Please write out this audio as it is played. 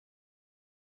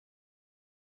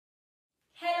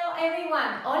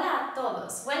everyone! Hola a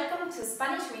todos! Welcome to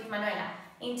Spanish with Manuela.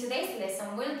 In today's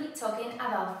lesson, we'll be talking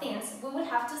about things we will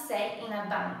have to say in a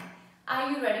bank. Are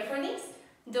you ready for this?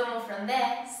 Don't move from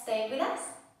there, stay with us.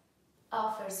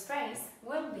 Our first phrase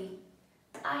will be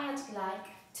I'd like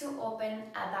to open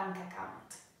a bank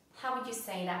account. How would you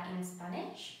say that in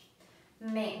Spanish?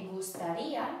 Me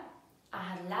gustaría,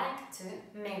 I'd like to,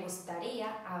 me gustaría,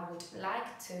 I would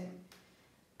like to,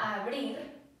 abrir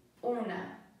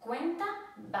una cuenta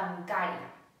bancaria.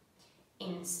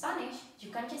 In Spanish, you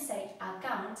can just say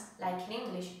account like in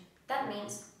English. That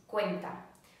means cuenta.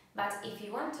 But if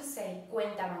you want to say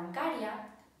cuenta bancaria,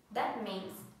 that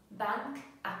means bank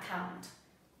account.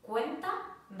 Cuenta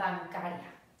bancaria.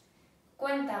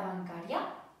 Cuenta bancaria.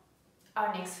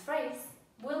 Our next phrase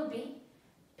will be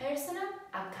personal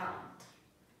account.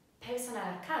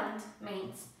 Personal account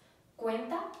means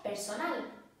cuenta personal.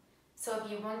 So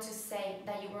if you want to say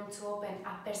that you want to open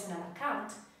a personal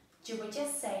account, you would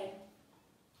just say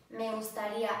me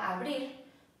gustaría abrir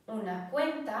una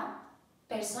cuenta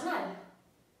personal.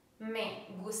 Me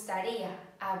gustaría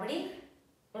abrir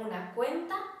una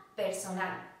cuenta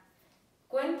personal.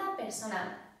 Cuenta personal,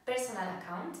 personal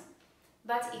account.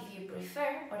 But if you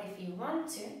prefer or if you want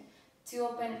to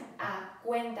open a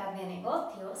cuenta de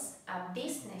negocios, a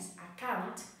business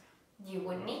account, you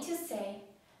would need to say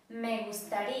me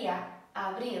gustaría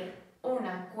abrir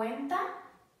una cuenta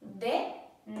de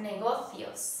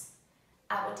negocios.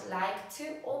 I would like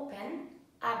to open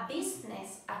a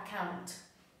business account.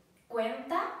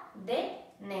 Cuenta de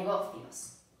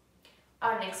negocios.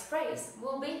 Our next phrase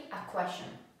will be a question.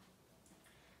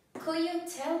 Could you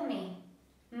tell me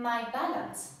my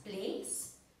balance,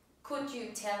 please? Could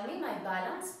you tell me my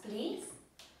balance, please?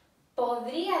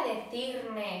 ¿Podría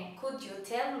decirme, could you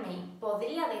tell me,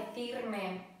 podría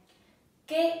decirme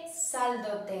qué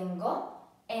saldo tengo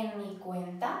en mi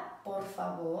cuenta, por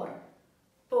favor?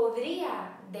 ¿Podría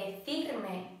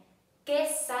decirme qué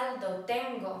saldo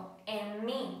tengo en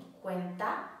mi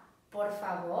cuenta, por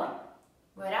favor?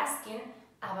 We're asking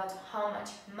about how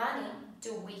much money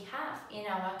do we have in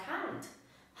our account.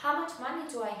 How much money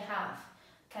do I have?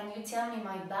 Can you tell me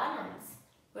my balance?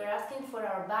 We're asking for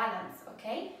our balance,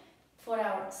 okay? For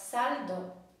our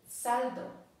saldo,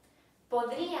 saldo.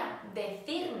 ¿Podría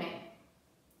decirme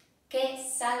qué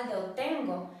saldo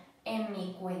tengo en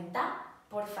mi cuenta,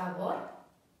 por favor?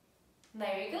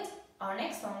 Very good. Our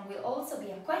next one will also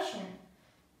be a question.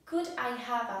 Could I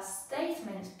have a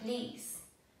statement, please?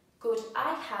 Could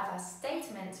I have a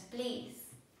statement, please?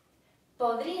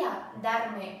 ¿Podría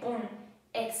darme un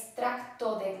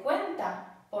extracto de cuenta,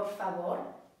 por favor?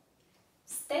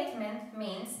 Statement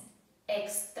means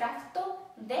extracto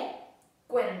de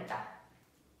cuenta.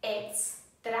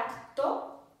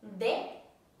 Extracto de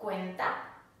cuenta.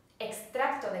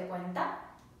 Extracto de cuenta.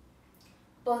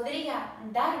 ¿Podría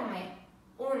darme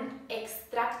un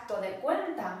extracto de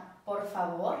cuenta, por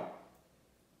favor?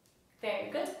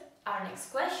 Very good. Our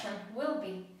next question will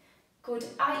be, could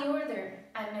I order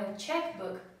a new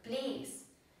checkbook, please?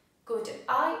 Could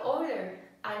I order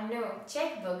a new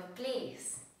checkbook,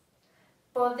 please?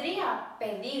 ¿Podría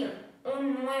pedir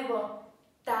un nuevo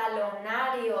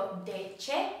talonario de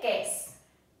cheques,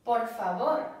 por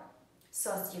favor?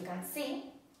 So as you can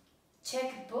see,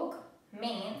 checkbook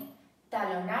means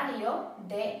talonario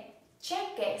de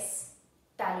cheques.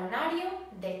 Talonario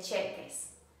de cheques.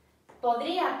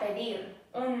 ¿Podría pedir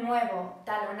un nuevo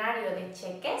talonario de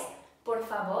cheques, por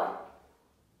favor?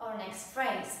 Our next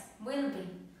phrase will be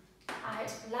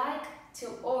I'd like to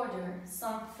order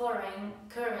some foreign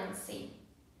currency.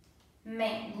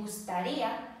 Me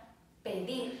gustaría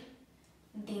pedir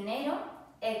dinero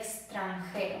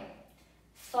extranjero.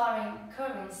 Foreign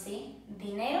currency,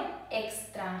 dinero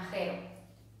extranjero.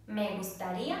 Me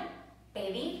gustaría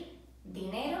pedir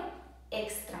dinero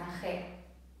extranjero.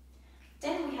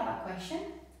 Then we have a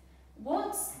question.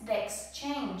 What's the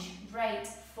exchange rate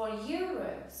for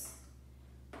euros?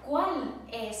 ¿Cuál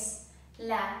es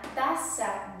la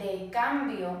tasa de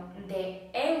cambio de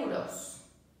euros?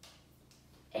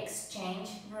 Exchange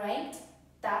rate,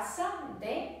 tasa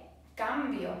de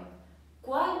cambio.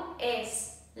 ¿Cuál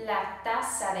es la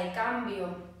tasa de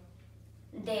cambio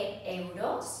de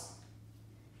euros?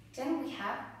 Then we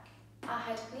have,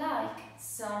 I'd like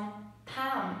some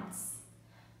pounds.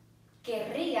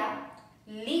 Querría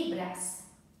libras.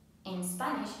 In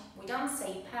Spanish, we don't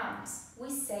say pounds, we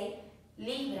say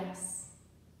libras.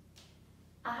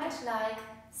 I'd like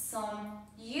some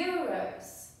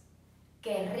euros.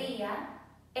 Querría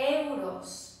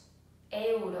euros.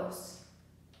 Euros.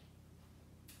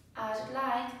 I'd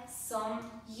like some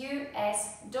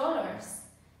US dollars.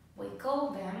 We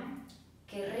call them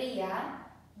querría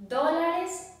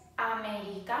dólares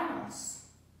americanos.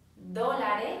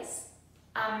 Dólares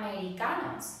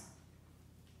americanos.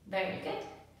 Very good.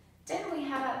 Then we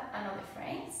have another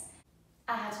phrase.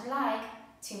 I'd like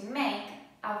to make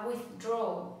a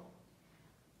withdrawal.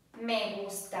 Me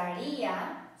gustaría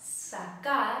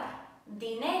sacar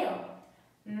dinero.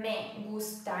 Me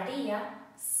gustaría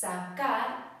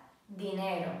sacar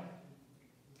dinero.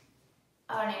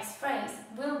 Our next phrase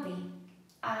will be,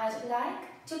 I'd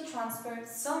like to transfer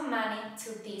some money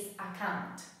to this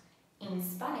account. In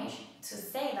Spanish, to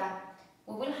say that,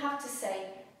 we will have to say,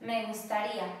 me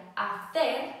gustaría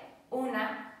hacer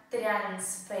una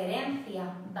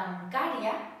transferencia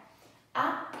bancaria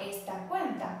a esta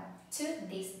cuenta, to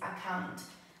this account.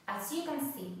 As you can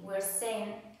see, we're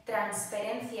saying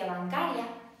transferencia bancaria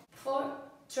for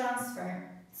transfer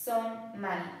some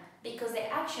money, because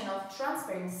the action of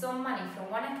transferring some money from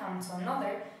one account to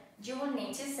another, you will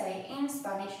need to say in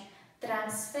Spanish,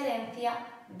 transferencia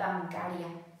bancaria.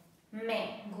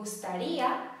 Me gustaría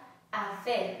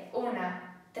hacer una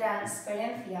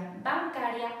transferencia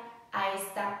bancaria a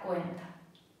esta cuenta.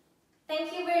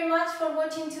 Thank you very much for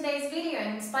watching today's video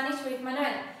in Spanish with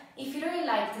Manuela. If you really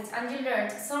liked it and you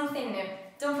learned something new,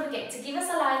 don't forget to give us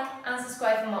a like and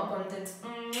subscribe for more content.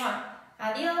 Mwah.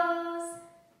 Adiós!